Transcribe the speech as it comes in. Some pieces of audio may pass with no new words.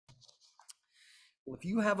Well, if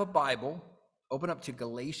you have a Bible, open up to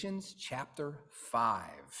Galatians chapter 5.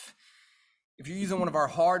 If you're using one of our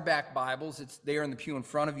hardback Bibles, it's there in the pew in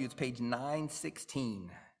front of you. It's page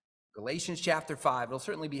 916. Galatians chapter 5. It'll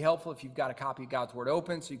certainly be helpful if you've got a copy of God's Word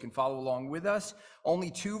open so you can follow along with us.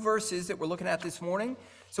 Only 2 verses that we're looking at this morning.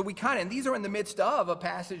 So and these are in the midst of a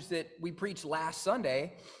passage that we preached last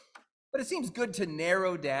Sunday, but it seems good to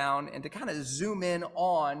narrow down and to kind of zoom in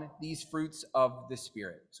on these fruits of the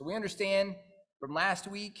Spirit. So we understand from last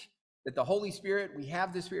week that the Holy Spirit, we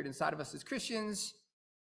have the Spirit inside of us as Christians.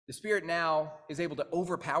 The Spirit now is able to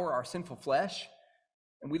overpower our sinful flesh.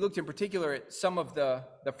 And we looked in particular at some of the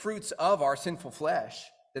fruits of our sinful flesh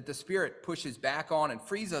that the Spirit pushes back on and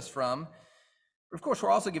frees us from. But of course, we're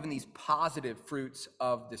also given these positive fruits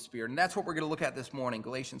of the Spirit. And that's what we're going to look at this morning,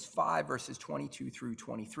 Galatians 5, verses 22 through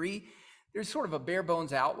 23. There's sort of a bare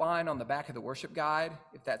bones outline on the back of the worship guide,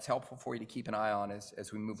 if that's helpful for you to keep an eye on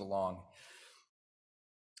as we move along.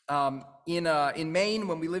 In Maine,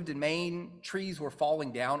 when we lived in Maine, trees were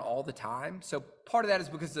falling down all the time. So part of that is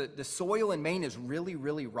because the soil in Maine is really,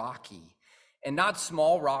 really rocky. And not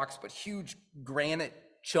small rocks, but huge granite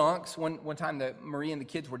chunks. One time Marie and the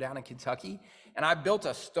kids were down in Kentucky, and I built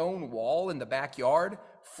a stone wall in the backyard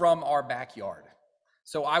from our backyard.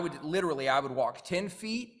 So I would walk 10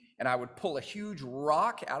 feet, and I would pull a huge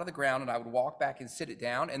rock out of the ground, and I would walk back and sit it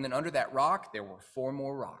down. And then under that rock, there were 4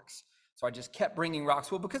 more rocks. So I just kept bringing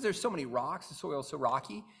rocks. Well, because there's so many rocks, the soil is so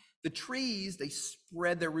rocky, the trees, they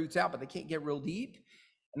spread their roots out, but they can't get real deep.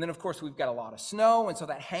 And then, of course, we've got a lot of snow, and so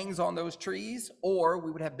that hangs on those trees. Or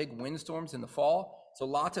we would have big windstorms in the fall. So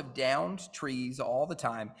lots of downed trees all the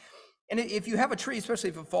time. And if you have a tree,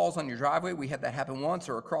 especially if it falls on your driveway, we had that happen once,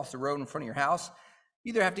 or across the road in front of your house,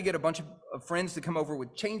 you either have to get a bunch of friends to come over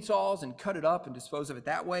with chainsaws and cut it up and dispose of it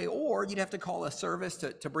that way, or you'd have to call a service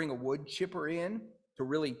to bring a wood chipper in to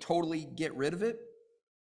really totally get rid of it.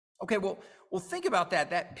 Okay, well, think about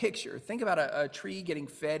that picture. Think about a tree getting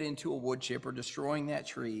fed into a wood chipper, destroying that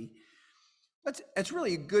tree. That's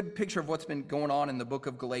really a good picture of what's been going on in the book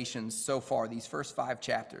of Galatians so far, these first 5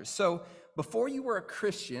 chapters. So before I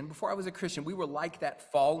was a Christian, we were like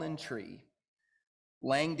that fallen tree,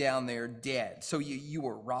 laying down there dead. So you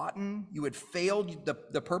were rotten. You had failed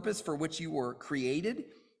the purpose for which you were created,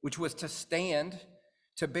 which was to stand,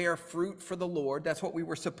 to bear fruit for the Lord. That's what we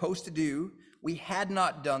were supposed to do. We had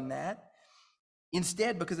not done that.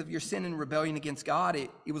 Instead, because of your sin and rebellion against God,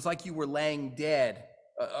 it was like you were laying dead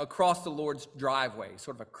across the Lord's driveway,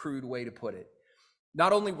 sort of a crude way to put it.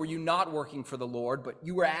 Not only were you not working for the Lord, but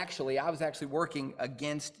I was actually working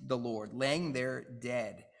against the Lord, laying there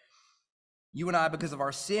dead. You and I, because of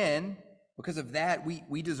our sin, because of that,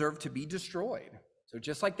 we deserve to be destroyed. So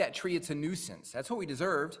just like that tree, it's a nuisance. That's what we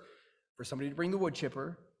deserved, for somebody to bring the wood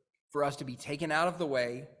chipper, for us to be taken out of the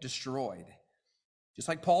way, destroyed. Just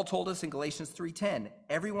like Paul told us in Galatians 3:10,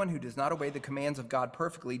 everyone who does not obey the commands of God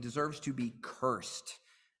perfectly deserves to be cursed,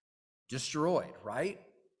 destroyed, right?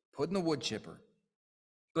 Put in the wood chipper.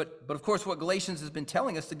 But of course, what Galatians has been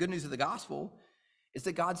telling us, the good news of the gospel, is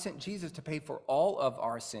that God sent Jesus to pay for all of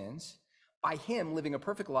our sins by him living a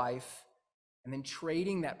perfect life and then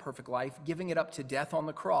trading that perfect life, giving it up to death on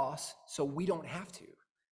the cross so we don't have to.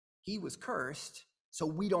 He was cursed, so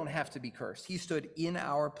we don't have to be cursed. He stood in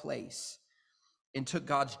our place and took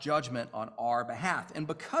God's judgment on our behalf. And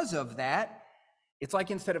because of that, it's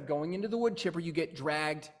like instead of going into the wood chipper, you get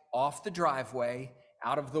dragged off the driveway,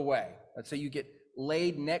 out of the way. Let's say you get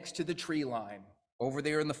laid next to the tree line, over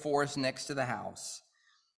there in the forest next to the house.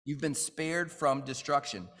 You've been spared from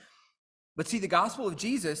destruction. But see, the gospel of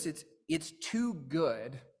Jesus, it's too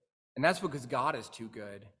good, and that's because God is too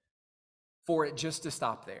good, for it just to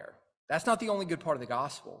stop there. That's not the only good part of the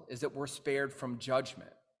gospel, is that we're spared from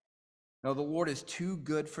judgment. No, the Lord is too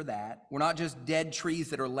good for that. We're not just dead trees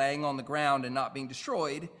that are laying on the ground and not being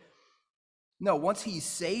destroyed. No, once he's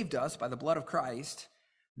saved us by the blood of Christ,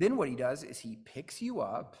 then what he does is he picks you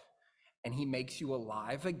up and he makes you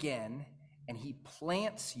alive again, and he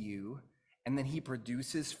plants you, and then he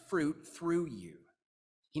produces fruit through you.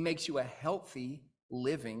 He makes you a healthy,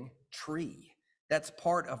 living tree. That's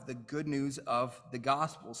part of the good news of the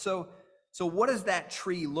gospel. So what does that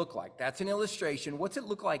tree look like? That's an illustration. What's it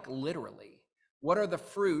look like literally? What are the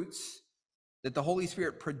fruits that the Holy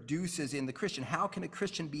Spirit produces in the Christian? How can a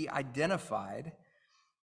Christian be identified?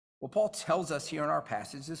 Well, Paul tells us here in our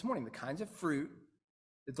passage this morning the kinds of fruit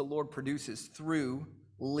that the Lord produces through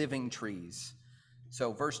living trees.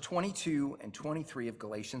 So verse 22 and 23 of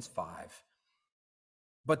Galatians 5.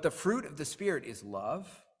 But the fruit of the Spirit is love,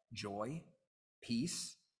 joy,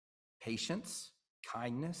 peace, patience,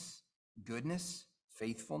 kindness, goodness,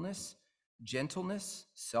 faithfulness, gentleness,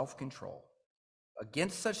 self-control.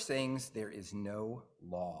 Against such things, there is no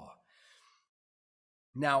law.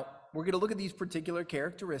 Now, we're going to look at these particular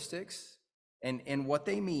characteristics and what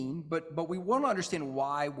they mean, but we want to understand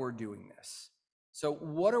why we're doing this. So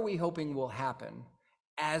what are we hoping will happen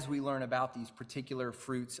as we learn about these particular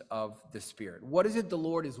fruits of the Spirit? What is it the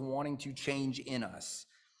Lord is wanting to change in us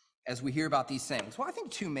as we hear about these things? Well, I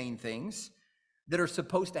think two main things that are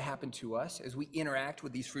supposed to happen to us as we interact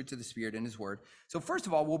with these fruits of the Spirit in His Word. So first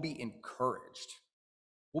of all, we'll be encouraged.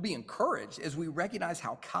 We'll be encouraged as we recognize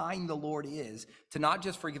how kind the Lord is to not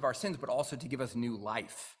just forgive our sins, but also to give us new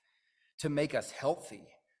life, to make us healthy,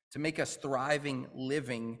 to make us thriving,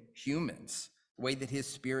 living humans, the way that His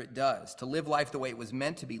Spirit does, to live life the way it was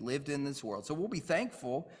meant to be lived in this world. So we'll be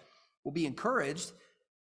thankful, we'll be encouraged.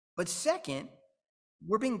 But second,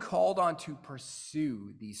 we're being called on to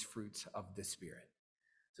pursue these fruits of the Spirit.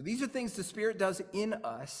 So these are things the Spirit does in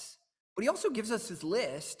us, but He also gives us His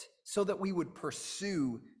list so that we would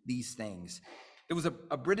pursue these things. There was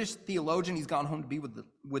a British theologian, he's gone home to be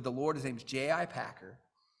with the Lord, his name's J.I. Packer,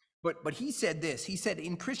 but he said this, he said,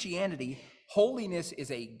 in Christianity, holiness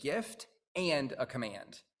is a gift and a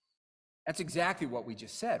command. That's exactly what we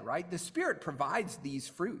just said, right? The Spirit provides these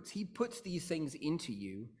fruits. He puts these things into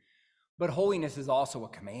you, but holiness is also a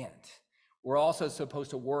command. We're also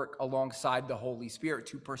supposed to work alongside the Holy Spirit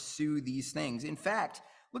to pursue these things. In fact,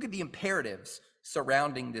 look at the imperatives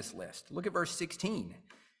surrounding this list. Look at verse 16.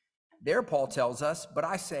 There, Paul tells us, but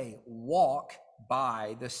I say, walk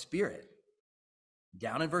by the Spirit.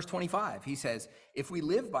 Down in verse 25, he says, if we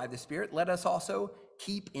live by the Spirit, let us also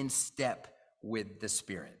keep in step with the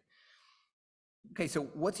Spirit. Okay, so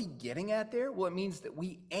what's he getting at there? Well, it means that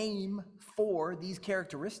we aim for these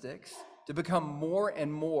characteristics to become more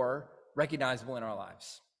and more recognizable in our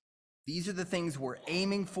lives. These are the things we're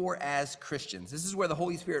aiming for as Christians. This is where the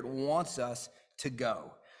Holy Spirit wants us to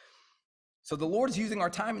go. So the Lord is using our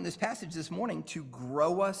time in this passage this morning to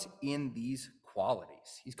grow us in these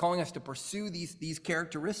qualities. He's calling us to pursue these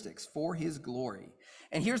characteristics for His glory.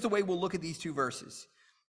 And here's the way we'll look at these two verses.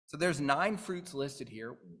 So there's 9 fruits listed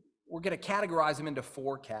here. We're going to categorize them into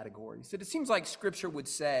 4 categories. It seems like Scripture would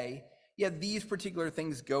say, yeah, these particular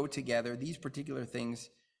things go together. These particular things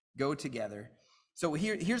go together. So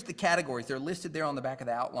here's the categories. They're listed there on the back of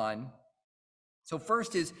the outline. So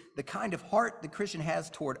first is the kind of heart the Christian has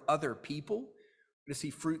toward other people. We're going to see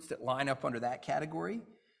fruits that line up under that category.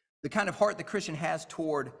 The kind of heart the Christian has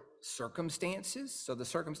toward circumstances. So the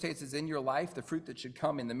circumstances in your life, the fruit that should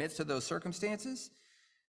come in the midst of those circumstances.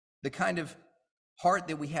 The kind of heart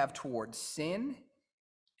that we have toward sin.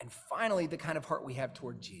 And finally, the kind of heart we have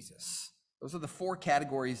toward Jesus. Those are the 4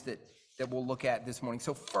 categories that we'll look at this morning.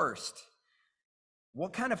 So first,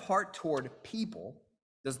 what kind of heart toward people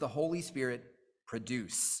does the Holy Spirit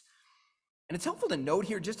produce? And it's helpful to note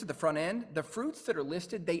here just at the front end, the fruits that are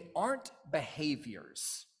listed, they aren't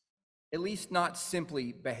behaviors, at least not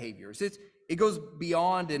simply behaviors. It goes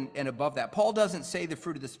beyond and above that. Paul doesn't say the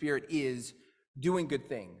fruit of the Spirit is doing good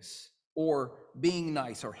things or being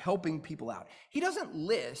nice or helping people out. He doesn't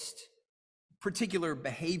list particular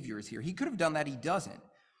behaviors here. He could have done that. He doesn't.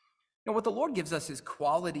 Now, what the Lord gives us is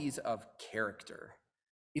qualities of character.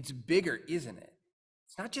 It's bigger, isn't it?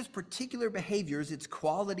 It's not just particular behaviors, it's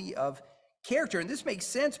quality of character. And this makes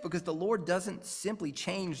sense because the Lord doesn't simply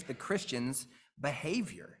change the Christian's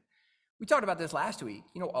behavior. We talked about this last week.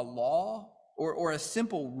 You know, a law or a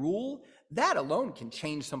simple rule, that alone can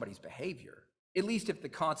change somebody's behavior, at least if the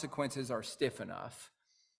consequences are stiff enough,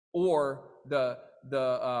 or the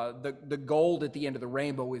gold at the end of the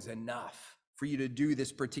rainbow is enough for you to do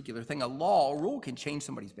this particular thing. A law, a rule can change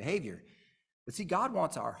somebody's behavior. But see, God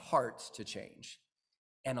wants our hearts to change.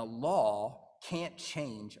 And a law can't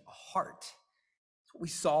change a heart. That's what we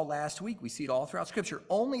saw last week. We see it all throughout Scripture.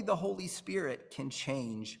 Only the Holy Spirit can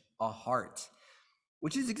change a heart,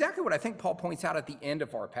 which is exactly what I think Paul points out at the end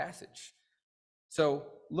of our passage. So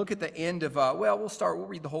look at the end of, we'll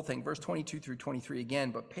read the whole thing, verse 22 through 23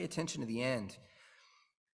 again, but pay attention to the end.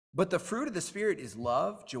 But the fruit of the Spirit is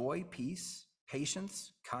love, joy, peace,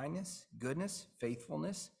 patience, kindness, goodness,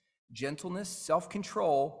 faithfulness, gentleness,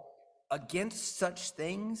 self-control. Against such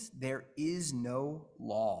things, there is no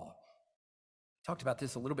law. I talked about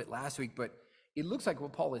this a little bit last week, but it looks like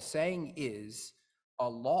what Paul is saying is a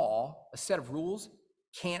law, a set of rules,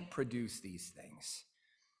 can't produce these things.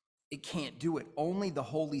 It can't do it. Only the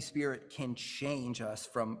Holy Spirit can change us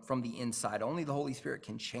from the inside. Only the Holy Spirit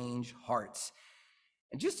can change hearts.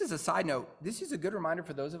 And just as a side note, this is a good reminder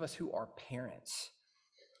for those of us who are parents.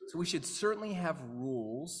 So we should certainly have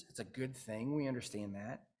rules. It's a good thing. We understand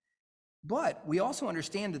that. But we also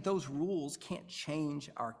understand that those rules can't change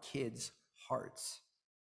our kids' hearts.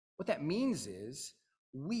 What that means is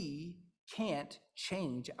we can't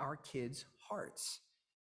change our kids' hearts.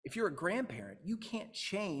 If you're a grandparent, you can't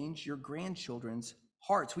change your grandchildren's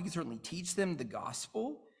hearts. We can certainly teach them the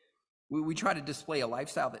gospel. We try to display a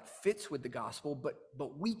lifestyle that fits with the gospel,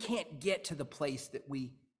 but we can't get to the place that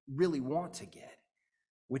we really want to get,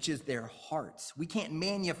 which is their hearts. We can't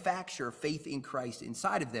manufacture faith in Christ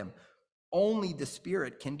inside of them. Only the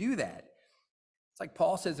Spirit can do that. It's like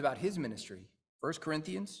Paul says about his ministry. 1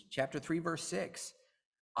 Corinthians chapter 3, verse 6.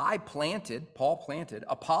 Paul planted,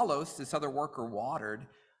 Apollos, this other worker, watered,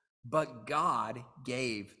 but God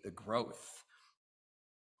gave the growth.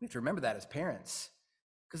 We have to remember that as parents,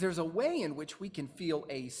 because there's a way in which we can feel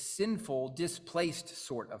a sinful, displaced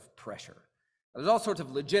sort of pressure. There's all sorts of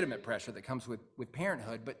legitimate pressure that comes with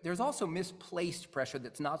parenthood, but there's also misplaced pressure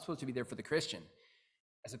that's not supposed to be there for the Christian.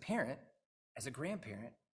 As a parent, as a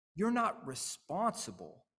grandparent, you're not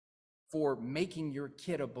responsible for making your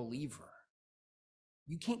kid a believer.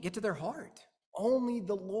 You can't get to their heart. Only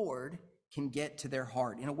the Lord can get to their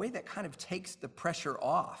heart in a way that kind of takes the pressure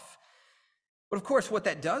off. But of course, what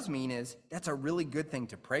that does mean is that's a really good thing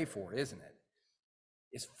to pray for, isn't it?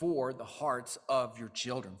 Is for the hearts of your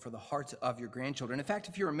children, for the hearts of your grandchildren. In fact,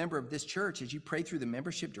 if you're a member of this church, as you pray through the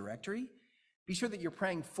membership directory, be sure that you're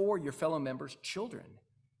praying for your fellow members' children.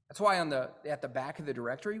 That's why at the back of the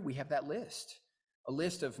directory, we have that list, a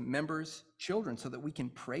list of members' children, so that we can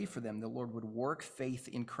pray for them. The Lord would work faith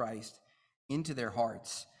in Christ into their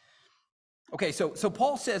hearts. Okay, so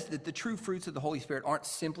Paul says that the true fruits of the Holy Spirit aren't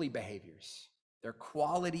simply behaviors. They're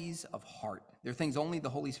qualities of heart. They're things only the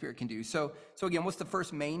Holy Spirit can do. So again, what's the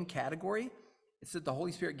first main category? It's that the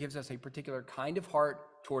Holy Spirit gives us a particular kind of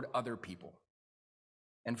heart toward other people.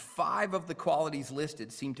 And 5 of the qualities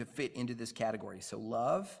listed seem to fit into this category. So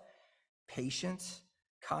love, patience,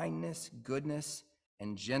 kindness, goodness,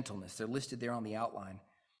 and gentleness. They're listed there on the outline.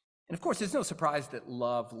 And of course, it's no surprise that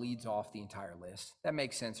love leads off the entire list. That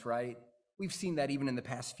makes sense, right? We've seen that even in the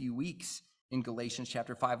past few weeks in Galatians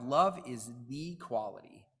chapter 5. Love is the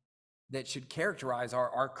quality that should characterize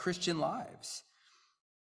our Christian lives.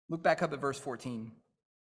 Look back up at verse 14.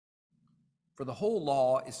 For the whole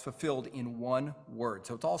law is fulfilled in one word.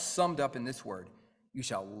 So it's all summed up in this word. You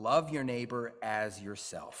shall love your neighbor as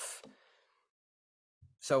yourself.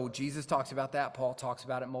 So Jesus talks about that. Paul talks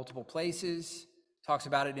about it in multiple places. Talks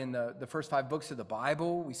about it in the first 5 books of the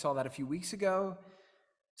Bible. We saw that a few weeks ago.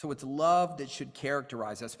 So it's love that should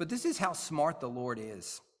characterize us. But this is how smart the Lord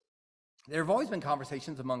is. There have always been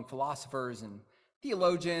conversations among philosophers and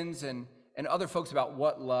theologians and other folks about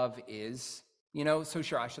what love is. You know, so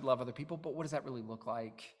sure, I should love other people, but what does that really look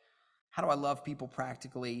like? How do I love people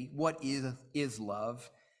practically? What is love?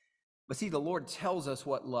 But see, the Lord tells us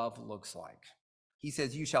what love looks like. He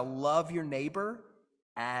says, you shall love your neighbor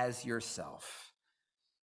as yourself.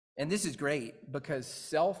 And this is great because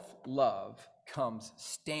self-love comes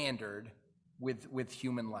standard with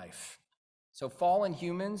human life. So fallen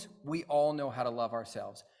humans, we all know how to love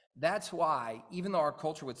ourselves. That's why, even though our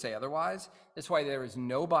culture would say otherwise, that's why there is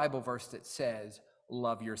no Bible verse that says,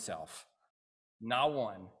 love yourself. Not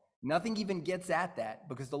one. Nothing even gets at that,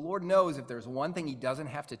 because the Lord knows if there's one thing he doesn't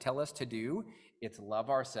have to tell us to do, it's love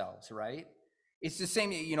ourselves, right? It's the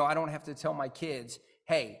same, I don't have to tell my kids,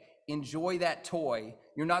 hey, enjoy that toy.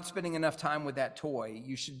 You're not spending enough time with that toy.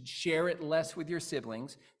 You should share it less with your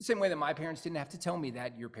siblings. The same way that my parents didn't have to tell me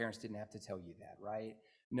that, your parents didn't have to tell you that, right?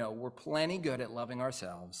 No, we're plenty good at loving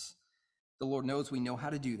ourselves. The Lord knows we know how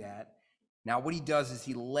to do that. Now, what he does is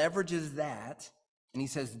he leverages that, and he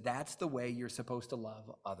says that's the way you're supposed to love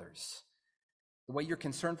others. The way you're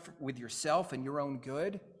concerned with yourself and your own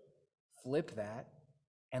good, flip that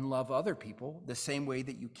and love other people the same way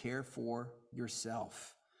that you care for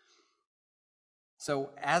yourself.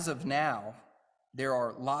 So as of now, there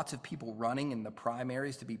are lots of people running in the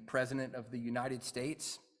primaries to be president of the United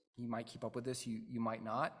States. You might keep up with this, you might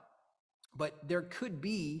not. But there could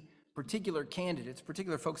be particular candidates,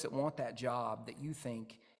 particular folks that want that job that you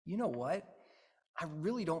think, you know what? I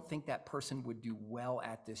really don't think that person would do well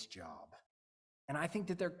at this job. And I think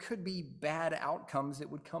that there could be bad outcomes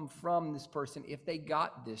that would come from this person if they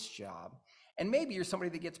got this job. And maybe you're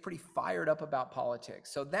somebody that gets pretty fired up about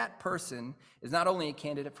politics. So that person is not only a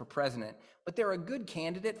candidate for president, but they're a good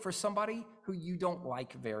candidate for somebody who you don't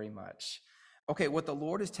like very much. Okay, what the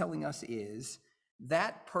Lord is telling us is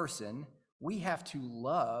that person, we have to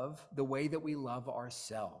love the way that we love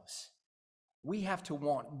ourselves. We have to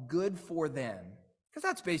want good for them, because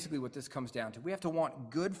that's basically what this comes down to. We have to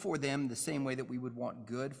want good for them the same way that we would want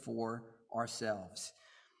good for ourselves.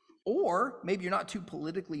 Or maybe you're not too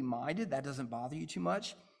politically minded, that doesn't bother you too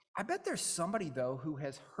much. I bet there's somebody, though, who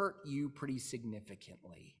has hurt you pretty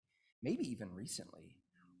significantly. maybe even recently.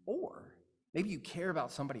 Or maybe you care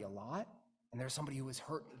about somebody a lot, and there's somebody who has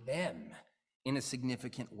hurt them in a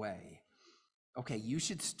significant way. Okay, you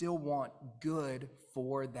should still want good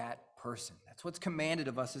for that person. That's what's commanded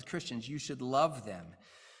of us as Christians. You should love them.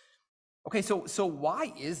 Okay, so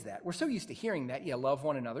why is that? We're so used to hearing that, yeah, love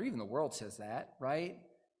one another. Even the world says that, right?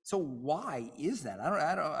 So why is that?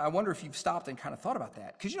 I wonder if you've stopped and kind of thought about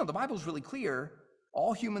that. Because, the Bible's really clear.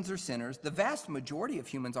 All humans are sinners. The vast majority of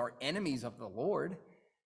humans are enemies of the Lord.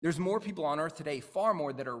 There's more people on earth today, far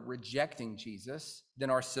more, that are rejecting Jesus than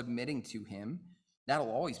are submitting to him. That'll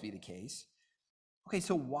always be the case. Okay,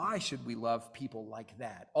 so why should we love people like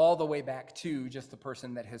that? All the way back to just the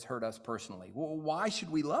person that has hurt us personally. Well, why should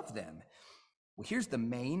we love them? Well, here's the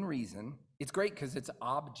main reason. It's great because it's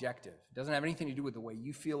objective. It doesn't have anything to do with the way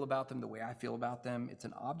you feel about them, the way I feel about them. It's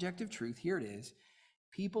an objective truth. Here it is.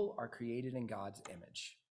 People are created in God's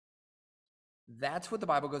image. That's what the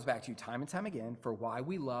Bible goes back to time and time again for why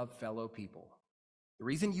we love fellow people. The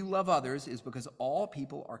reason you love others is because all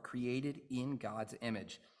people are created in God's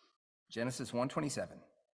image. Genesis 1:27.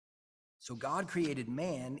 So God created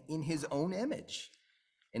man in his own image.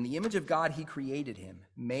 In the image of God, he created him.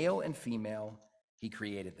 Male and female, he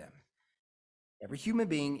created them. Every human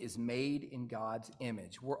being is made in God's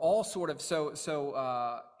image. We're all sort of,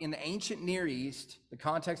 in the ancient Near East, the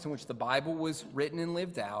context in which the Bible was written and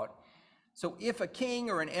lived out, so if a king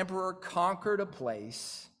or an emperor conquered a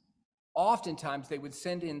place, oftentimes they would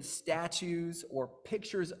send in statues or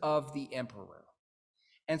pictures of the emperor.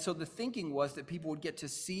 And so the thinking was that people would get to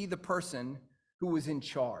see the person who was in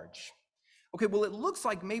charge. Okay, well, it looks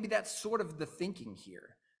like maybe that's sort of the thinking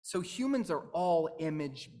here. So humans are all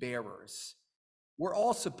image bearers. We're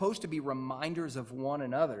all supposed to be reminders of one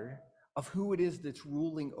another of who it is that's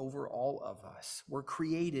ruling over all of us. We're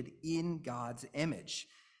created in God's image.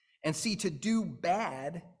 And see, to do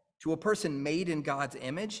bad to a person made in God's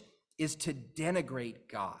image is to denigrate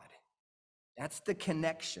God. That's the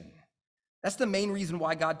connection. That's the main reason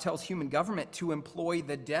why God tells human government to employ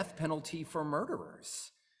the death penalty for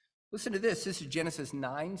murderers. Listen to this. This is Genesis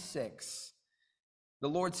 9:6. The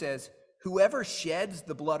Lord says, whoever sheds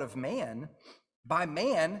the blood of man, by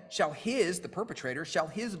man the perpetrator, shall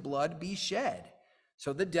his blood be shed.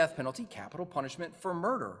 So the death penalty, capital punishment for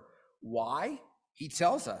murder. Why? He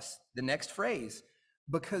tells us the next phrase,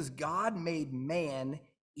 because God made man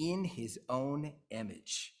in his own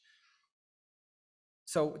image.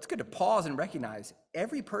 So it's good to pause and recognize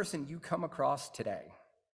every person you come across today,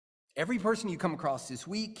 every person you come across this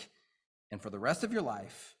week and for the rest of your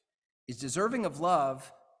life is deserving of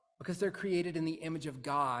love because they're created in the image of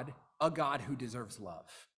God, a God who deserves love.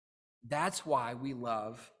 That's why we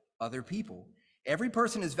love other people. Every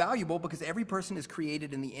person is valuable because every person is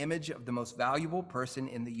created in the image of the most valuable person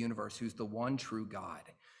in the universe, who's the one true God.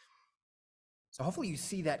 So hopefully you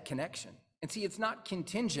see that connection. And see, it's not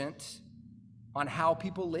contingent on how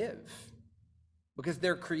people live, because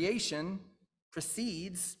their creation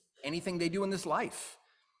precedes anything they do in this life.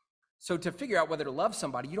 So to figure out whether to love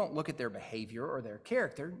somebody, you don't look at their behavior or their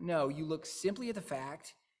character. No, you look simply at the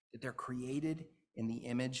fact that they're created in the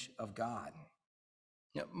image of God.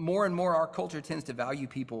 More and more, our culture tends to value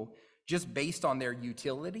people just based on their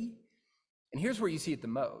utility. And here's where you see it the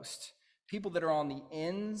most. People that are on the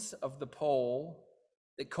ends of the pole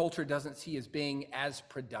that culture doesn't see as being as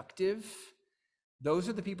productive, those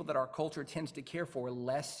are the people that our culture tends to care for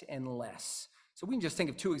less and less. So we can just think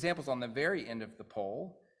of two examples on the very end of the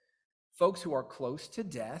pole. Folks who are close to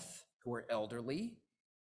death, who are elderly,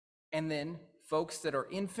 and then folks that are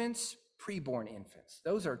infants, preborn infants.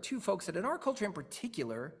 Those are two folks that in our culture in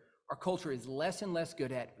particular, our culture is less and less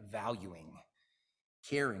good at valuing,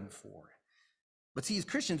 caring for. But see, as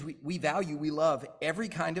Christians, we love every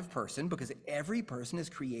kind of person because every person is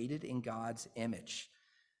created in God's image.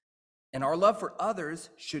 And our love for others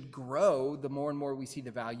should grow the more and more we see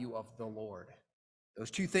the value of the Lord.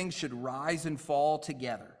 Those two things should rise and fall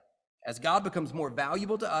together. As God becomes more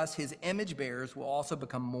valuable to us, his image bearers will also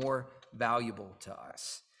become more valuable to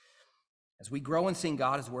us. As we grow in seeing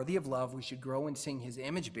God as worthy of love, we should grow in seeing his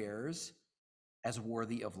image bearers as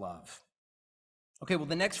worthy of love. Okay, well,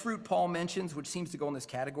 the next fruit Paul mentions, which seems to go in this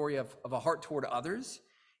category of a heart toward others,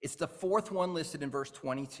 it's the fourth one listed in verse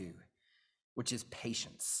 22, which is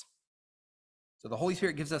patience. So the Holy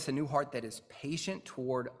Spirit gives us a new heart that is patient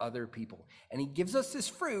toward other people. And he gives us this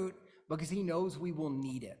fruit because he knows we will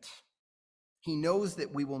need it. He knows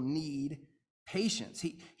that we will need patience.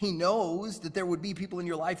 He knows that there would be people in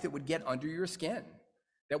your life that would get under your skin,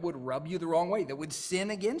 that would rub you the wrong way, that would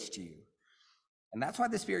sin against you. And that's why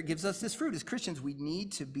the Spirit gives us this fruit. As Christians, we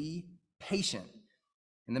need to be patient.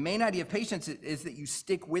 And the main idea of patience is that you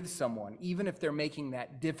stick with someone, even if they're making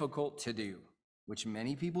that difficult to do, which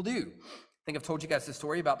many people do. I think I've told you guys the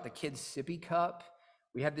story about the kid's sippy cup.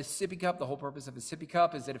 We had this sippy cup. The whole purpose of a sippy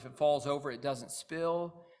cup is that if it falls over, it doesn't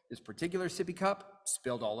spill. This particular sippy cup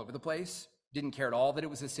spilled all over the place. Didn't care at all that it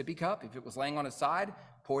was a sippy cup. If it was laying on its side,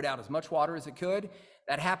 poured out as much water as it could.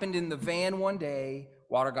 That happened in the van one day.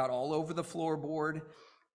 Water got all over the floorboard.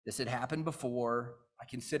 This had happened before. I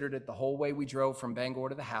considered it the whole way we drove from Bangor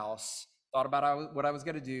to the house, thought about what I was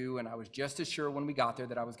going to do, and I was just as sure when we got there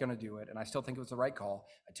that I was going to do it, and I still think it was the right call.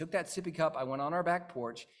 I took that sippy cup, I went on our back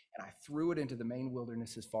porch, and I threw it into the Maine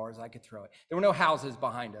wilderness as far as I could throw it. There were no houses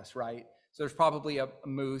behind us, right? So there's probably a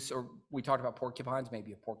moose, or we talked about porcupines,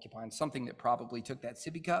 maybe a porcupine, something that probably took that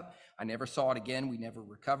sippy cup. I never saw it again. We never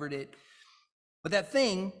recovered it. But that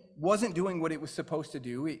thing wasn't doing what it was supposed to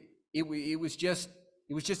do. It was just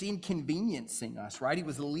inconveniencing us, right? It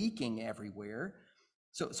was leaking everywhere.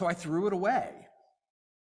 So I threw it away.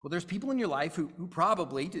 Well, there's people in your life who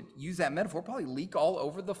probably, to use that metaphor, probably leak all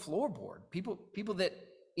over the floorboard. People that,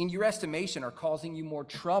 in your estimation, are causing you more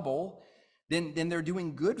trouble than they're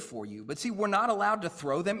doing good for you. But see, we're not allowed to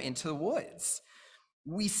throw them into the woods.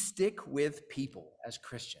 We stick with people as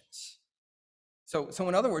Christians. So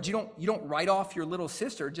in other words, you don't write off your little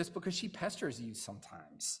sister just because she pesters you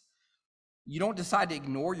sometimes. You don't decide to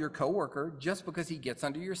ignore your coworker just because he gets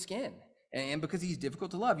under your skin and because he's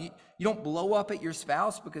difficult to love. You don't blow up at your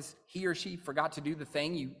spouse because he or she forgot to do the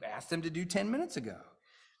thing you asked them to do 10 minutes ago.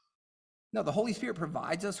 No, the Holy Spirit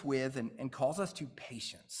provides us with and calls us to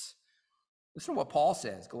patience. Listen to what Paul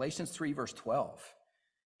says, Galatians 3, verse 12.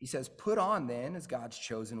 He says, "Put on then, as God's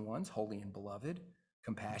chosen ones, holy and beloved,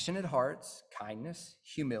 compassionate hearts, kindness,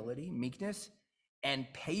 humility, meekness, and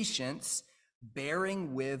patience,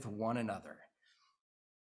 bearing with one another."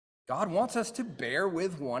 God wants us to bear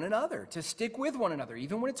with one another, to stick with one another,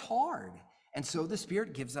 even when it's hard. And so the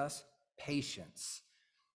Spirit gives us patience.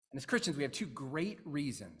 And as Christians, we have two great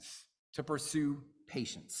reasons to pursue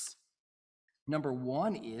patience. Number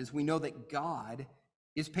one is we know that God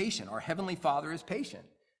is patient. Our Heavenly Father is patient.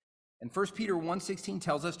 And 1 Peter 1:16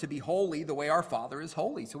 tells us to be holy the way our Father is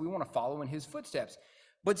holy. So we want to follow in his footsteps.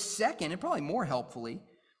 But second, and probably more helpfully,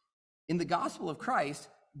 in the gospel of Christ,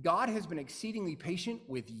 God has been exceedingly patient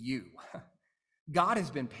with you. God has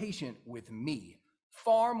been patient with me,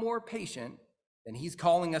 far more patient than he's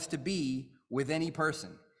calling us to be with any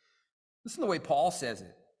person. Listen to the way Paul says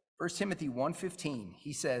it. 1 Timothy 1:15,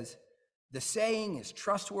 he says, "The saying is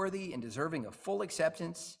trustworthy and deserving of full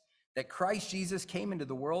acceptance, that Christ Jesus came into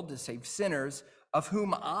the world to save sinners, of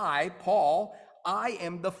whom I, Paul, I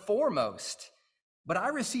am the foremost. But I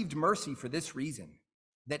received mercy for this reason,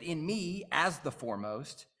 that in me, as the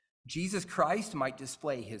foremost, Jesus Christ might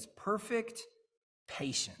display his perfect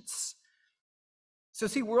patience." So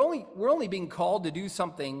see, we're only being called to do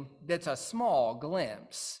something that's a small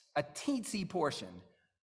glimpse, a teensy portion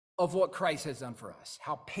of what Christ has done for us,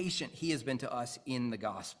 how patient he has been to us in the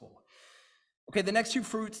gospel. Okay, the next two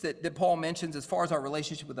fruits that Paul mentions as far as our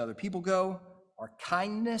relationship with other people go are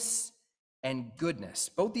kindness and goodness.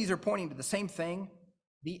 Both these are pointing to the same thing,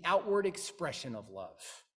 the outward expression of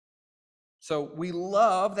love. So we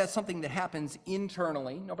love, that's something that happens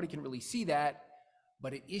internally. Nobody can really see that,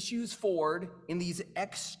 but it issues forward in these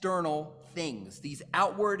external things, these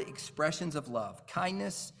outward expressions of love,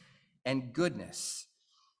 kindness and goodness.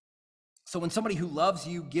 So when somebody who loves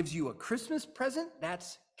you gives you a Christmas present,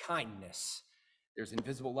 that's kindness. There's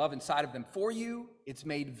invisible love inside of them for you. It's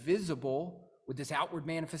made visible with this outward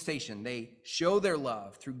manifestation. They show their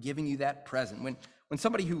love through giving you that present. When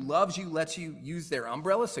somebody who loves you lets you use their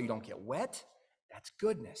umbrella so you don't get wet, that's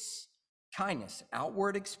goodness, kindness,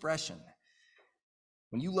 outward expression.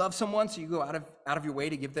 When you love someone so you go out of your way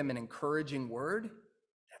to give them an encouraging word,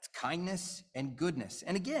 that's kindness and goodness.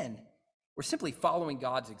 And again, we're simply following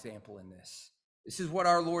God's example in this. This is what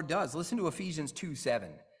our Lord does. Listen to Ephesians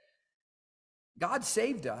 2:7. God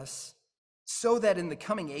saved us so that in the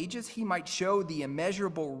coming ages he might show the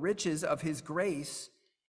immeasurable riches of his grace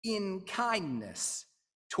in kindness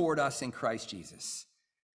toward us in Christ Jesus.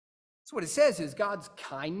 So what it says is God's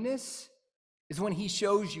kindness is when he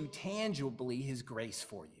shows you tangibly his grace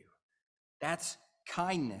for you. That's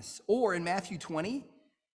kindness. Or in Matthew 20,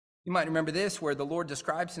 you might remember this, where the Lord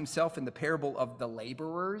describes himself in the parable of the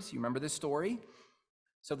laborers. You remember this story?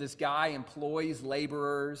 So this guy employs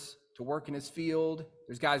laborers to work in his field.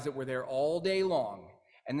 There's guys that were there all day long.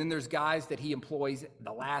 And then there's guys that he employs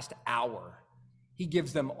the last hour. He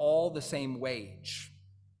gives them all the same wage.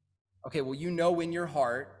 Okay, well, you know in your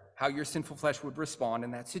heart how your sinful flesh would respond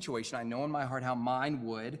in that situation. I know in my heart how mine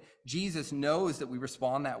would. Jesus knows that we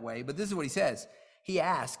respond that way, but this is what he says. He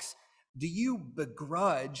asks, do you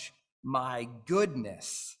begrudge my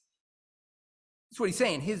goodness? That's what he's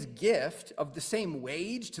saying. His gift of the same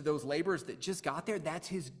wage to those laborers that just got there, that's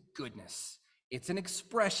his goodness. It's an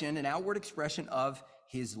expression, an outward expression of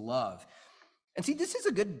his love. And see, this is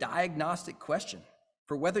a good diagnostic question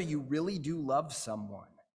for whether you really do love someone.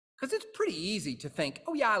 Because it's pretty easy to think,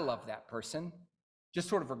 oh yeah, I love that person. Just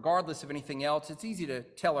sort of regardless of anything else, it's easy to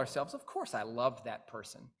tell ourselves, of course I love that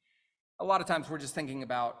person. A lot of times we're just thinking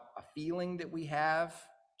about a feeling that we have,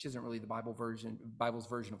 which isn't really the Bible's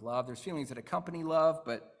version of love. There's feelings that accompany love,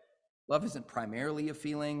 but love isn't primarily a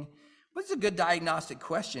feeling. But it's a good diagnostic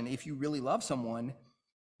question. If you really love someone,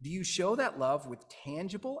 do you show that love with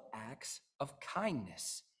tangible acts of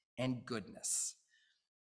kindness and goodness?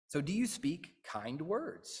 So do you speak kind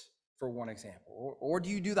words, for one example, or do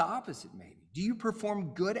you do the opposite maybe? Do you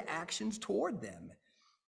perform good actions toward them?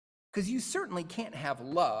 Because you certainly can't have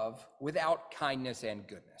love without kindness and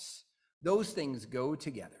goodness. Those things go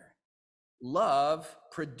together. Love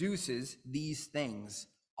produces these things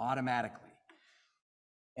automatically.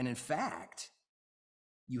 And in fact,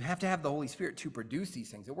 you have to have the Holy Spirit to produce these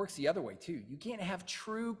things. It works the other way too. You can't have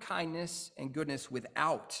true kindness and goodness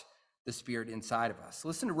without the Spirit inside of us.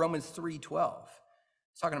 Listen to Romans 3:12.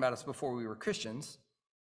 It's talking about us before we were Christians.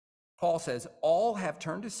 Paul says, all have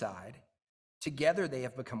turned aside. Together they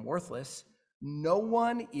have become worthless. No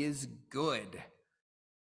one is good.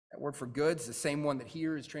 That word for good is the same one that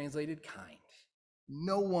here is translated kind.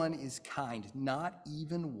 No one is kind, not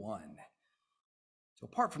even one. So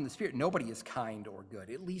apart from the Spirit, nobody is kind or good,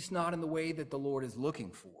 at least not in the way that the Lord is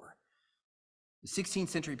looking for. The 16th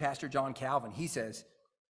century pastor John Calvin, he says,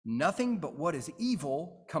 nothing but what is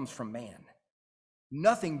evil comes from man.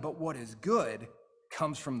 Nothing but what is good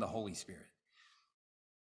comes from the Holy Spirit.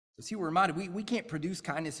 So see, we're reminded we can't produce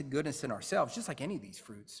kindness and goodness in ourselves, just like any of these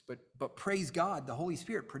fruits. But praise God, the Holy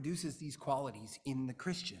Spirit produces these qualities in the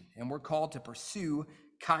Christian. And we're called to pursue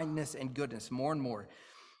kindness and goodness more and more.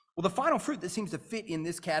 Well, the final fruit that seems to fit in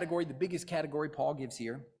this category, the biggest category Paul gives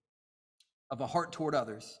here, of a heart toward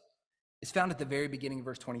others, is found at the very beginning of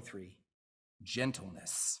verse 23,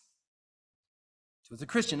 gentleness. So as a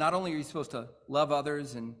Christian, not only are you supposed to love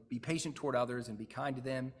others and be patient toward others and be kind to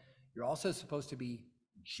them, you're also supposed to be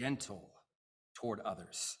gentle toward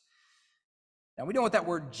others. Now, we know what that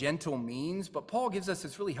word gentle means, but Paul gives us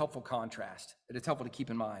this really helpful contrast that it's helpful to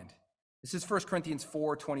keep in mind. This is 1 Corinthians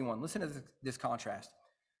 4:21. Listen to this contrast.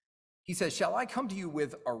 He says, shall I come to you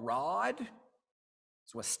with a rod,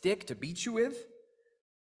 so a stick to beat you with,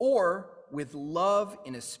 or with love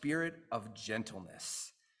in a spirit of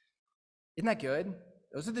gentleness? Isn't that good?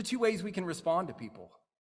 Those are the two ways we can respond to people.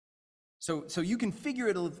 So you can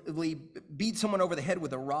figuratively beat someone over the head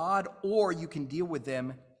with a rod, or you can deal with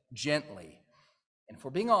them gently. And if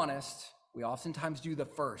we're being honest, we oftentimes do the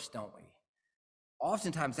first, don't we?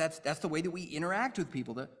 Oftentimes that's the way that we interact with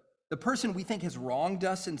people. The person we think has wronged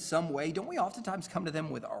us in some way, don't we oftentimes come to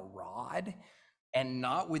them with a rod and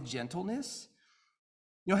not with gentleness?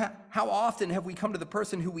 You know, how often have we come to the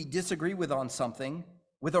person who we disagree with on something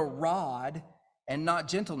with a rod and not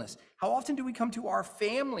gentleness? How often do we come to our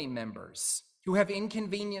family members who have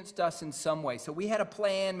inconvenienced us in some way? So we had a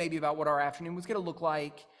plan maybe about what our afternoon was going to look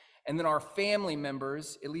like, and then our family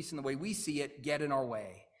members, at least in the way we see it, get in our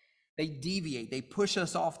way. They deviate, they push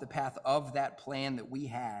us off the path of that plan that we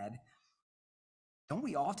had. Don't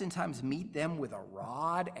we oftentimes meet them with a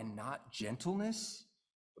rod and not gentleness?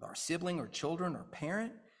 With our sibling or children or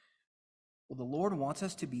parent? Well, the Lord wants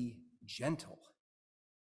us to be gentle.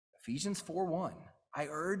 Ephesians 4:1, I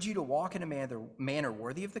urge you to walk in a manner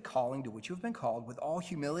worthy of the calling to which you have been called, with all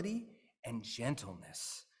humility and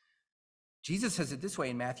gentleness. Jesus says it this way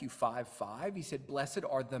in Matthew 5:5. He said, blessed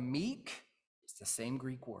are the meek. It's the same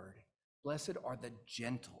Greek word. Blessed are the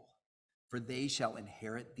gentle, for they shall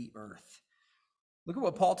inherit the earth. Look at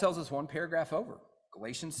what Paul tells us one paragraph over,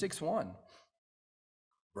 Galatians 6:1.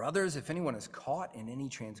 Brothers, if anyone is caught in any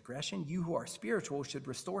transgression, you who are spiritual should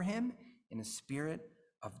restore him in a spirit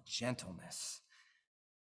of gentleness.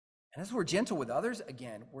 And as we're gentle with others,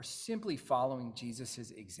 again, we're simply following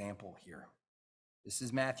Jesus' example here. This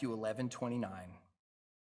is Matthew 11:29.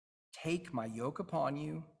 Take my yoke upon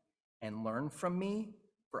you and learn from me,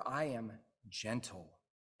 for I am gentle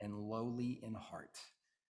and lowly in heart.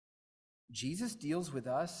 Jesus deals with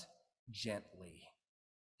us gently.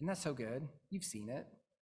 Isn't that so good? You've seen it.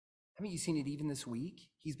 Haven't you seen it even this week?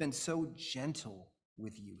 He's been so gentle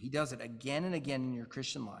with you. He does it again and again in your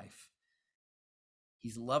Christian life.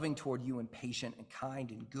 He's loving toward you and patient and kind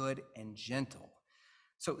and good and gentle.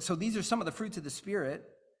 So these are some of the fruits of the Spirit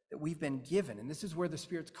that we've been given, and this is where the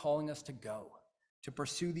Spirit's calling us to go. to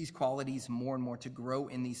pursue these qualities more and more, to grow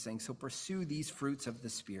in these things. So pursue these fruits of the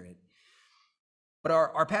Spirit. But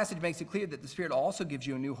our passage makes it clear that the Spirit also gives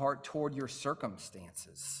you a new heart toward your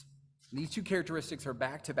circumstances. These two characteristics are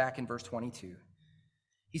back to back in verse 22.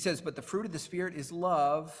 He says, but the fruit of the Spirit is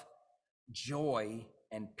love, joy,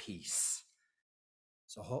 and peace.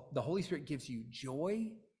 So the Holy Spirit gives you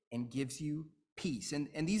joy and gives you peace.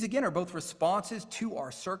 And these, again, are both responses to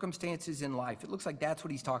our circumstances in life. It looks like that's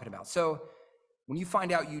what he's talking about. So when you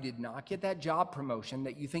find out you did not get that job promotion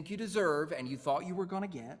that you think you deserve and you thought you were going to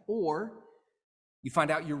get, or you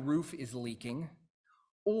find out your roof is leaking,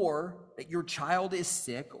 or that your child is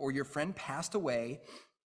sick, or your friend passed away,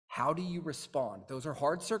 how do you respond? Those are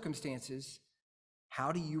hard circumstances.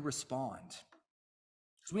 How do you respond?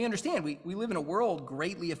 Because we understand we live in a world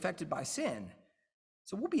greatly affected by sin.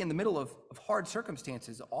 So we'll be in the middle of hard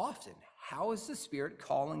circumstances often. How is the Spirit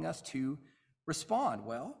calling us to respond?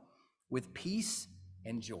 Well, with peace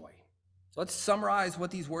and joy. So let's summarize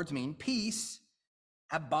what these words mean. Peace,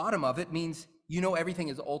 at bottom of it, means you know everything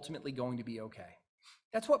is ultimately going to be okay.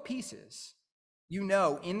 That's what peace is. You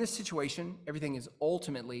know in this situation, everything is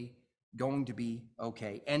ultimately going to be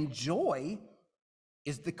okay. And joy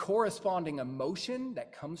is the corresponding emotion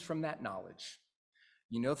that comes from that knowledge.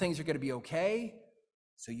 You know things are going to be okay,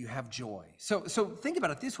 so you have joy. So think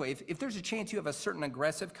about it this way. If there's a chance you have a certain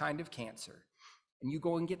aggressive kind of cancer, and you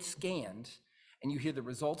go and get scanned, and you hear the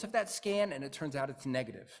results of that scan, and it turns out it's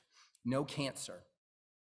negative, no cancer.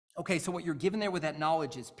 Okay, so what you're given there with that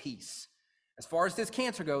knowledge is peace. As far as this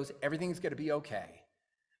cancer goes, everything's going to be okay.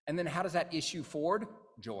 And then how does that issue forward?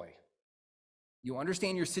 Joy. You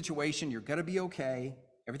understand your situation, you're going to be okay,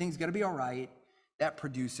 everything's going to be all right. That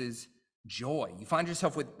produces joy. You find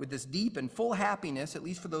yourself with this deep and full happiness, at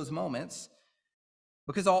least for those moments,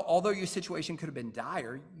 because although your situation could have been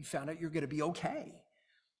dire, you found out you're going to be okay.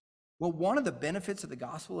 Well, one of the benefits of the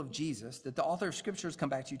gospel of Jesus that the author of scriptures come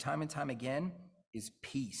back to time and time again is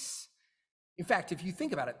peace. In fact, if you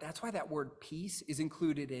think about it, that's why that word peace is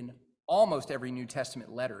included in almost every New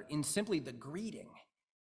Testament letter, in simply the greeting.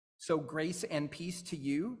 So grace and peace to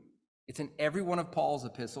you. It's in every one of Paul's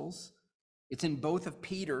epistles. It's in both of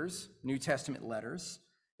Peter's New Testament letters.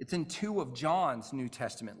 It's in 2 of John's New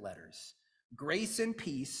Testament letters. Grace and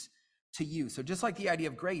peace to you. So just like the idea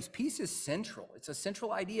of grace, peace is central. It's a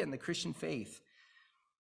central idea in the Christian faith.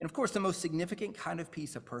 And of course, the most significant kind of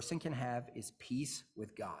peace a person can have is peace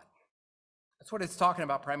with God. That's what it's talking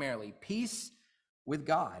about primarily, peace with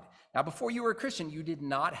God. Now, before you were a Christian, you did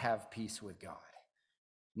not have peace with God.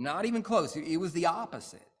 Not even close. It was the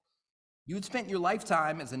opposite. You had spent your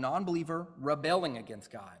lifetime as a non-believer rebelling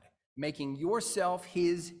against God, making yourself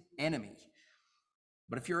his enemy.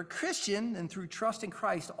 But if you're a Christian, then through trust in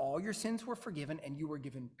Christ, all your sins were forgiven and you were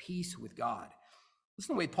given peace with God. Listen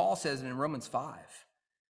to the way Paul says it in Romans 5.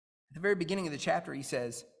 At the very beginning of the chapter, he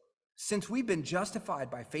says, since we've been justified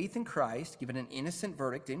by faith in Christ, given an innocent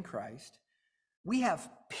verdict in Christ, we have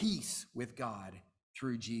peace with God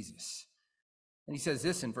through Jesus. And he says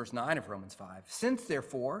this in verse 9 of Romans 5. Since,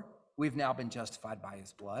 therefore, we've now been justified by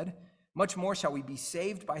his blood, much more shall we be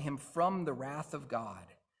saved by him from the wrath of God.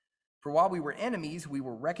 For while we were enemies, we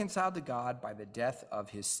were reconciled to God by the death of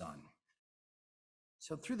his Son.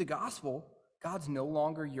 So through the gospel, God's no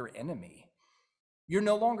longer your enemy. You're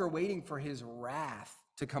no longer waiting for his wrath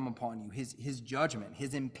to come upon you, his judgment,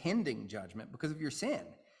 his impending judgment because of your sin.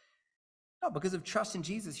 No, because of trust in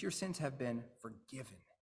Jesus, your sins have been forgiven.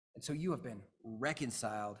 And so you have been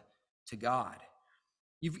reconciled to God.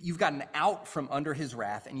 You've gotten out from under his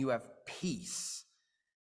wrath and you have peace.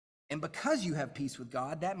 And because you have peace with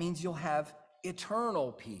God, that means you'll have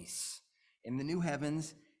eternal peace in the new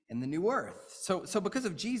heavens and the new earth. So because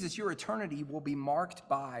of Jesus, your eternity will be marked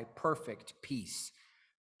by perfect peace.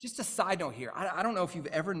 Just a side note here. I don't know if you've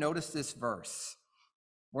ever noticed this verse.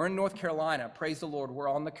 We're in North Carolina. Praise the Lord. We're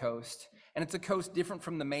on the coast. And it's a coast different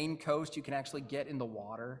from the main coast. You can actually get in the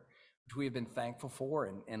water, which we have been thankful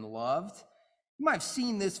for and loved. You might have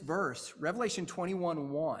seen this verse. Revelation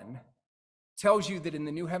 21:1 tells you that in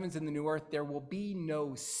the new heavens and the new earth, there will be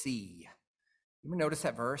no sea. You ever notice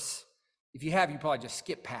that verse? If you have, you probably just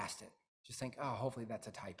skip past it. Just think, oh, hopefully that's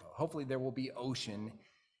a typo. Hopefully there will be ocean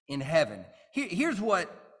in heaven. Here's what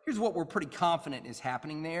we're pretty confident is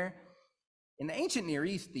happening there. In the ancient Near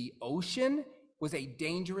East, the ocean was a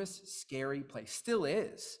dangerous, scary place. Still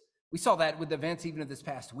is. We saw that with events even of this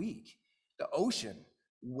past week. The ocean,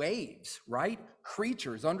 waves, right?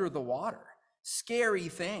 Creatures under the water, scary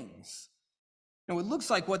things. Now, it looks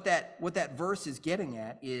like what that verse is getting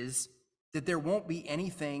at is that there won't be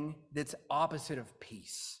anything that's opposite of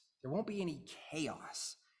peace. There won't be any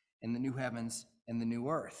chaos in the new heavens and the new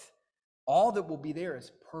earth. all that will be there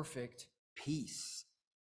is perfect peace.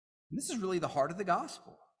 And this is really the heart of the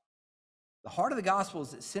gospel. The heart of the gospel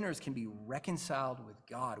is that sinners can be reconciled with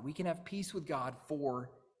God. We can have peace with God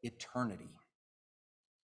for eternity.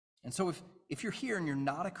 And so if you're here and you're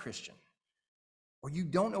not a Christian, or you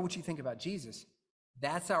don't know what you think about Jesus,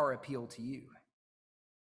 that's our appeal to you.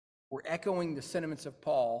 We're echoing the sentiments of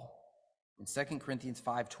Paul in 2 Corinthians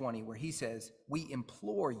 5:20, where he says, we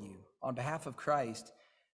implore you on behalf of Christ,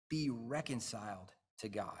 be reconciled to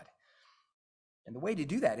God. And the way to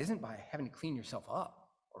do that isn't by having to clean yourself up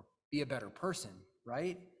or be a better person,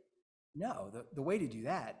 right? No, the way to do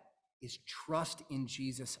that is trust in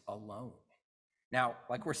Jesus alone. Now,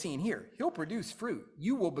 like we're seeing here, he'll produce fruit.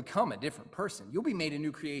 You will become a different person. You'll be made a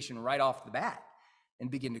new creation right off the bat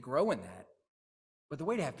and begin to grow in that. But the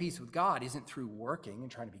way to have peace with God isn't through working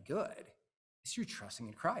and trying to be good. It's through trusting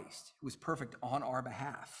in Christ, who was perfect on our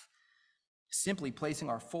behalf. Simply placing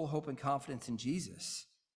our full hope and confidence in Jesus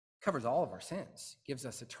covers all of our sins, gives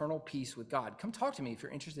us eternal peace with God. Come talk to me if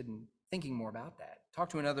you're interested in thinking more about that. Talk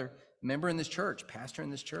to another member in this church, pastor in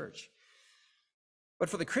this church. But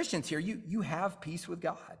for the Christians here, you have peace with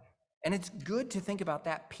God. And it's good to think about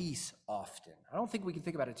that peace often. I don't think we can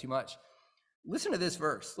think about it too much. Listen to this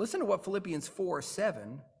verse. Listen to what Philippians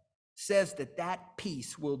 4:7 says that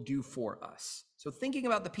peace will do for us. So thinking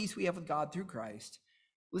about the peace we have with God through Christ,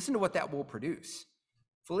 listen to what that will produce.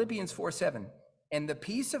 Philippians 4:7, and the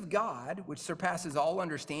peace of God, which surpasses all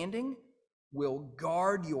understanding, will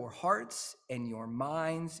guard your hearts and your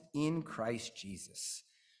minds in Christ Jesus.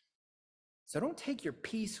 So don't take your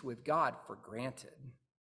peace with God for granted.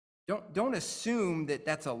 Don't assume that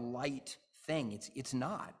that's a light thing. It's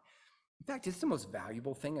not. In fact, it's the most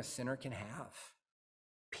valuable thing a sinner can have.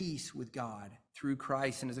 Peace with God through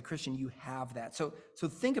Christ. And as a Christian, you have that. So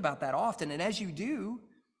think about that often. And as you do,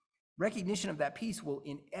 recognition of that peace will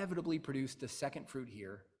inevitably produce the second fruit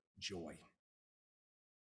here, joy.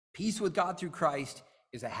 Peace with God through Christ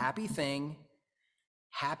is a happy thing.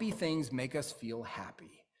 Happy things make us feel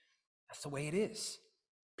happy. That's the way it is.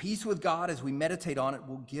 Peace with God, as we meditate on it,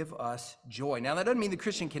 will give us joy. Now, that doesn't mean the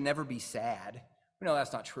Christian can never be sad. We know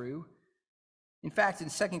that's not true. In fact, in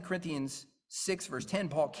 2 Corinthians 6, verse 10,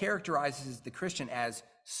 Paul characterizes the Christian as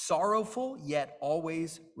sorrowful, yet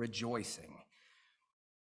always rejoicing.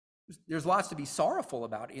 There's lots to be sorrowful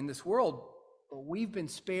about in this world, but we've been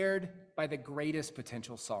spared by the greatest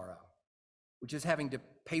potential sorrow, which is having to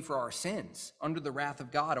pay for our sins under the wrath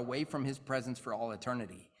of God, away from his presence for all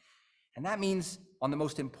eternity. And that means on the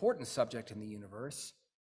most important subject in the universe,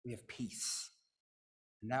 we have peace,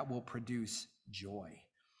 and that will produce joy.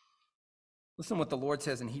 Listen to what the Lord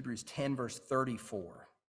says in Hebrews 10, verse 34.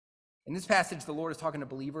 In this passage, the Lord is talking to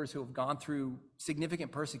believers who have gone through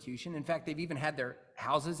significant persecution. In fact, they've even had their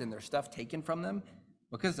houses and their stuff taken from them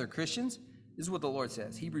because they're Christians. This is what the Lord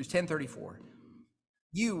says, Hebrews 10:34.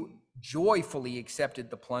 You joyfully accepted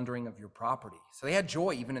the plundering of your property. So they had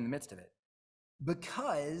joy even in the midst of it,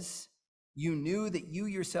 because you knew that you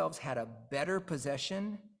yourselves had a better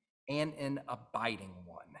possession and an abiding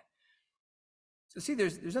one. So see,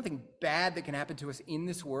 there's nothing bad that can happen to us in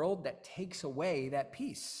this world that takes away that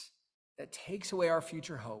peace, that takes away our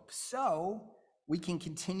future hope. So we can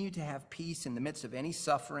continue to have peace in the midst of any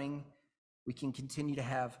suffering. We can continue to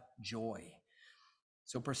have joy.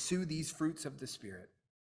 So pursue these fruits of the Spirit.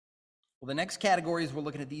 Well, the next category, as we're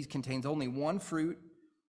looking at these, contains only one fruit,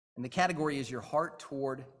 and the category is your heart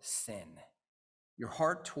toward sin. Your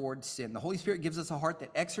heart toward sin. The Holy Spirit gives us a heart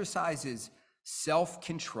that exercises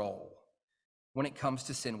self-control when it comes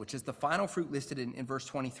to sin, which is the final fruit listed in verse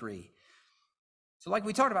 23. So like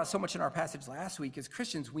we talked about so much in our passage last week, as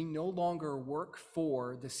Christians, we no longer work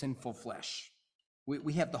for the sinful flesh.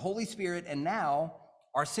 We have the Holy Spirit, and now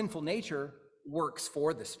our sinful nature works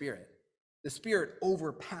for the Spirit. The Spirit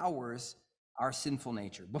overpowers our sinful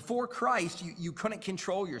nature. Before Christ, you couldn't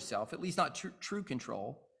control yourself, at least not true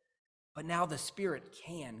control. But now the Spirit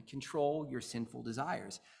can control your sinful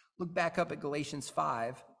desires. Look back up at Galatians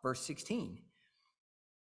 5, verse 16.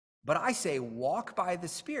 But I say, walk by the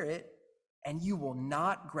Spirit, and you will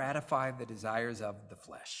not gratify the desires of the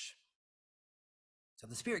flesh. So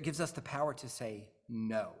the Spirit gives us the power to say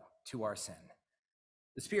no to our sin.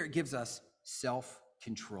 The Spirit gives us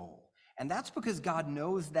self-control. And that's because God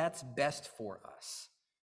knows that's best for us.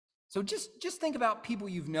 So just think about people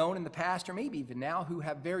you've known in the past, or maybe even now, who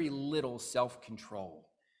have very little self-control.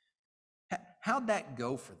 How'd that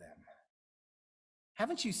go for them?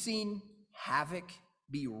 Haven't you seen havoc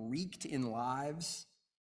be wreaked in lives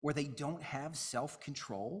where they don't have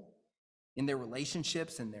self-control in their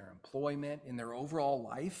relationships, in their employment, in their overall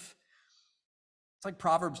life? It's like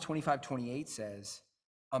Proverbs 25:28 says,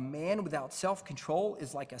 A man without self-control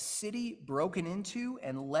is like a city broken into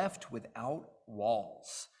and left without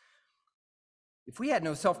walls. If we had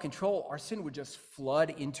no self-control, our sin would just flood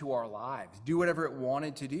into our lives, do whatever it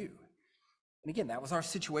wanted to do. And again, that was our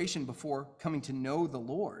situation before coming to know the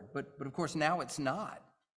Lord, but of course now it's not.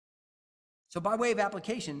 So by way of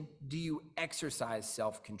application, do you exercise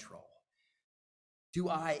self-control? Do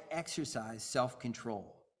I exercise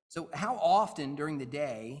self-control? So how often during the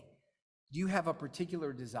day do you have a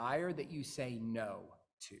particular desire that you say no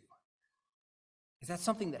to? Is that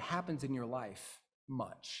something that happens in your life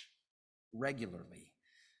much, regularly?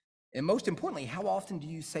 And most importantly, how often do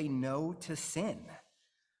you say no to sin?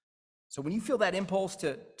 So when you feel that impulse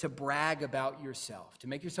to brag about yourself, to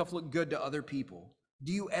make yourself look good to other people,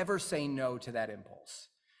 do you ever say no to that impulse?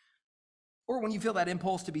 Or when you feel that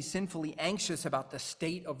impulse to be sinfully anxious about the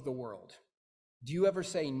state of the world, do you ever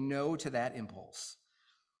say no to that impulse?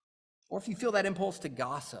 Or if you feel that impulse to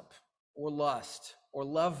gossip or lust or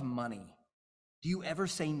love money, do you ever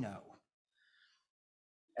say no?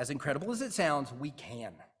 As incredible as it sounds, we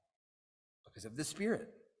can because of the Spirit.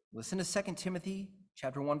 Listen to 2 Timothy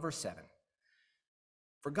chapter 1, verse 7.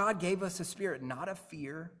 For God gave us a spirit not of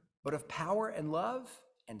fear, but of power and love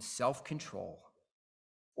and self-control.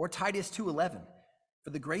 Or Titus 2:11, for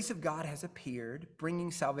the grace of God has appeared,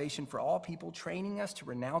 bringing salvation for all people, training us to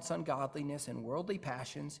renounce ungodliness and worldly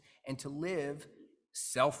passions and to live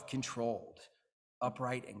self-controlled,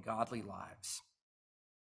 upright, and godly lives.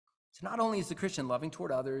 So not only is the Christian loving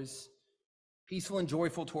toward others, peaceful and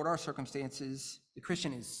joyful toward our circumstances, the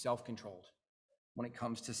Christian is self-controlled when it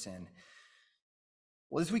comes to sin.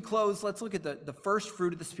 Well, as we close, let's look at the first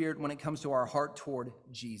fruit of the Spirit when it comes to our heart toward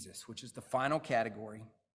Jesus, which is the final category.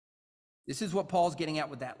 This is what Paul's getting at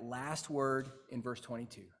with that last word in verse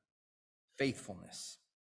 22, faithfulness.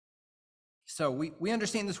 So we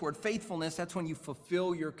understand this word faithfulness, that's when you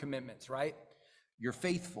fulfill your commitments, right? You're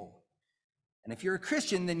faithful. And if you're a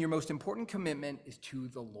Christian, then your most important commitment is to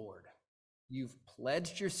the Lord. You've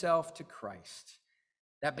pledged yourself to Christ.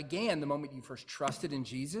 That began the moment you first trusted in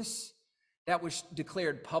Jesus. That was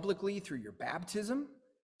declared publicly through your baptism.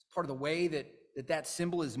 It's part of the way that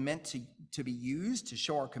symbol is meant to be used to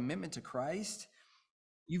show our commitment to Christ.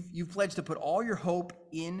 You've pledged to put all your hope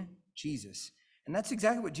in Jesus. And that's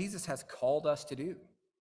exactly what Jesus has called us to do,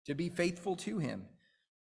 to be faithful to him.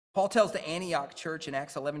 Paul tells the Antioch church in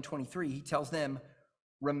Acts 11:23, he tells them,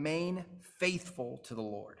 remain faithful to the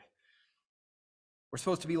Lord. We're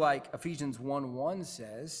supposed to be like Ephesians 1:1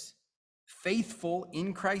 says, faithful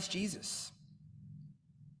in Christ Jesus.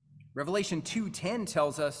 Revelation 2:10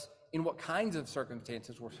 tells us in what kinds of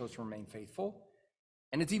circumstances we're supposed to remain faithful.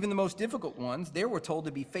 And it's even the most difficult ones. There we're told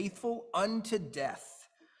to be faithful unto death.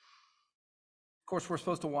 Of course, we're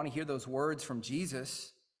supposed to want to hear those words from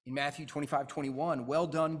Jesus in Matthew 25:21, well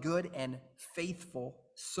done, good and faithful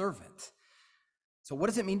servant. So what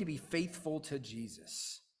does it mean to be faithful to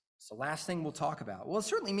Jesus? It's the last thing we'll talk about. Well, it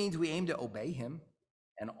certainly means we aim to obey him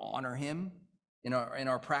and honor him in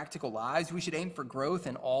our practical lives. We should aim for growth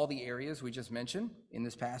in all the areas we just mentioned in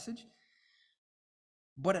this passage.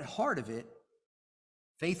 But at heart of it,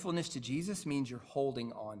 faithfulness to Jesus means you're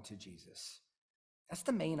holding on to Jesus. That's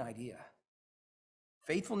the main idea.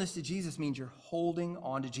 Faithfulness to Jesus means you're holding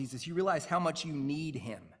on to Jesus. You realize how much you need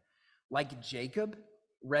him. Like Jacob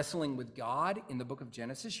wrestling with God in the book of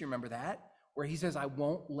Genesis, you remember that? Where he says, I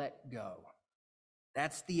won't let go.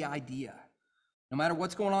 That's the idea. No matter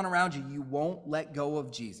what's going on around you, you won't let go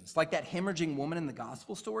of Jesus. Like that hemorrhaging woman in the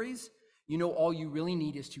gospel stories, you know all you really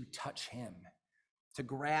need is to touch him, to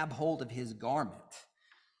grab hold of his garment.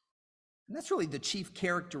 And that's really the chief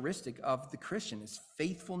characteristic of the Christian is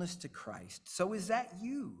faithfulness to Christ. So is that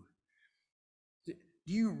you? Do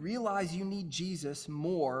you realize you need Jesus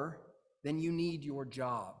more than you need your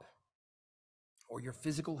job or your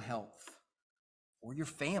physical health or your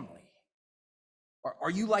family?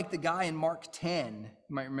 Are you like the guy in Mark 10?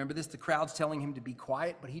 You might remember this. The crowd's telling him to be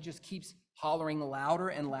quiet, but he just keeps hollering louder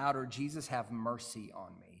and louder, Jesus, have mercy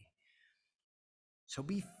on me. So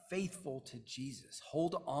be faithful to Jesus.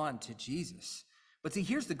 Hold on to Jesus. But see,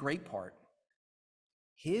 here's the great part.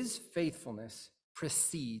 His faithfulness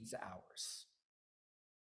precedes ours.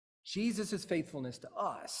 Jesus' faithfulness to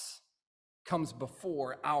us comes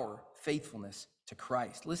before our faithfulness to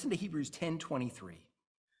Christ. Listen to Hebrews 10:23.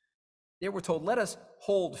 There we're told, let us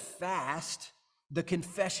hold fast the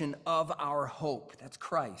confession of our hope. That's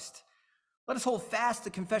Christ. Let us hold fast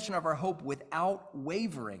the confession of our hope without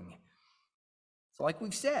wavering. So like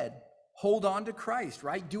we've said, hold on to Christ,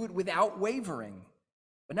 right? Do it without wavering.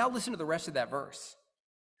 But now listen to the rest of that verse.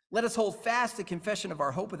 Let us hold fast the confession of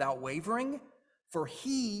our hope without wavering, for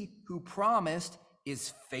he who promised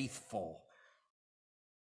is faithful.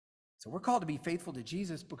 So we're called to be faithful to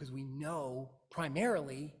Jesus because we know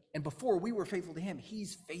primarily, and before we were faithful to him,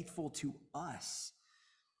 he's faithful to us.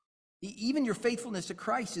 Even your faithfulness to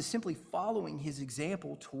Christ is simply following his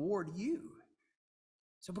example toward you.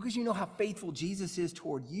 So because you know how faithful Jesus is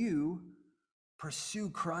toward you, pursue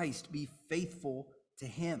Christ, be faithful to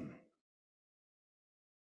him.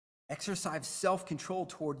 Exercise self-control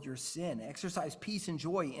toward your sin. Exercise peace and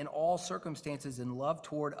joy in all circumstances and love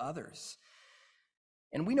toward others.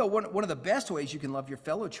 And we know one of the best ways you can love your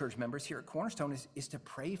fellow church members here at Cornerstone is to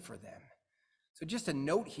pray for them. So just a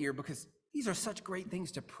note here, because these are such great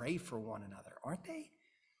things to pray for one another, aren't they?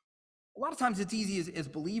 A lot of times it's easy as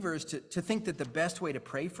believers to think that the best way to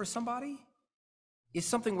pray for somebody is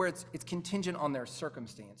something where it's contingent on their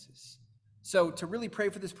circumstances. So to really pray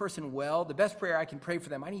for this person well, the best prayer I can pray for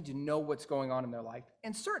them, I need to know what's going on in their life.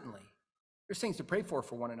 And certainly, there's things to pray for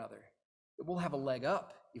one another. We'll have a leg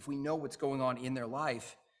up if we know what's going on in their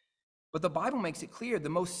life. But the Bible makes it clear the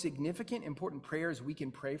most significant, important prayers we can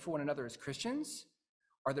pray for one another as Christians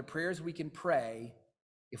are the prayers we can pray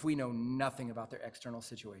if we know nothing about their external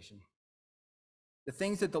situation. The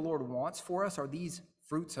things that the Lord wants for us are these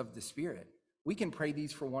fruits of the Spirit. We can pray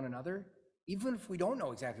these for one another, even if we don't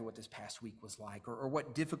know exactly what this past week was like or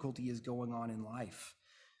what difficulty is going on in life.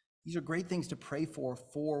 These are great things to pray for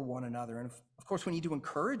one another. And of course, we need to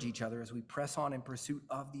encourage each other as we press on in pursuit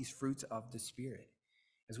of these fruits of the Spirit,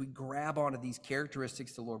 as we grab onto these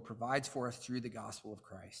characteristics the Lord provides for us through the gospel of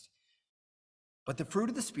Christ. But the fruit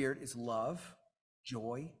of the Spirit is love,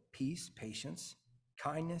 joy, peace, patience,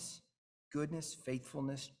 kindness, goodness,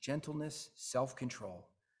 faithfulness, gentleness, self-control.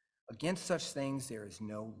 Against such things there is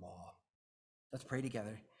no law. Let's pray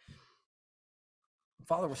together.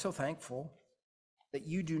 Father, we're so thankful that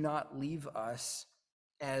you do not leave us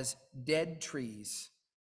as dead trees,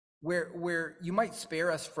 where you might spare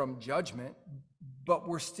us from judgment, but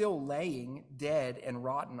we're still laying dead and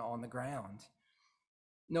rotten on the ground.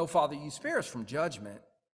 No, Father, you spare us from judgment,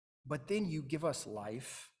 but then you give us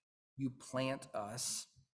life, you plant us,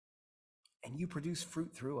 and you produce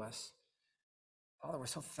fruit through us. Father, we're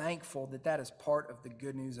so thankful that that is part of the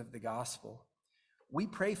good news of the gospel. We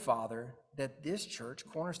pray, Father, that this church,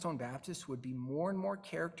 Cornerstone Baptist, would be more and more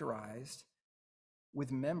characterized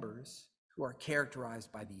with members who are characterized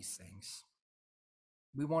by these things.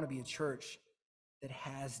 We want to be a church that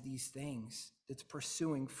has these things, that's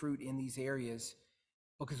pursuing fruit in these areas,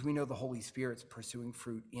 because we know the Holy Spirit's pursuing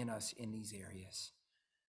fruit in us in these areas.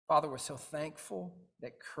 Father, we're so thankful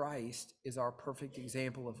that Christ is our perfect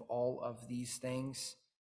example of all of these things.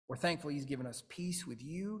 We're thankful he's given us peace with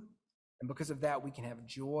you, and because of that, we can have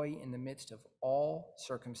joy in the midst of all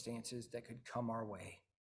circumstances that could come our way.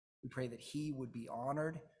 We pray that he would be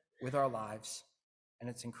honored with our lives, and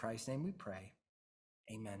it's in Christ's name we pray.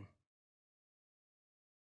 Amen.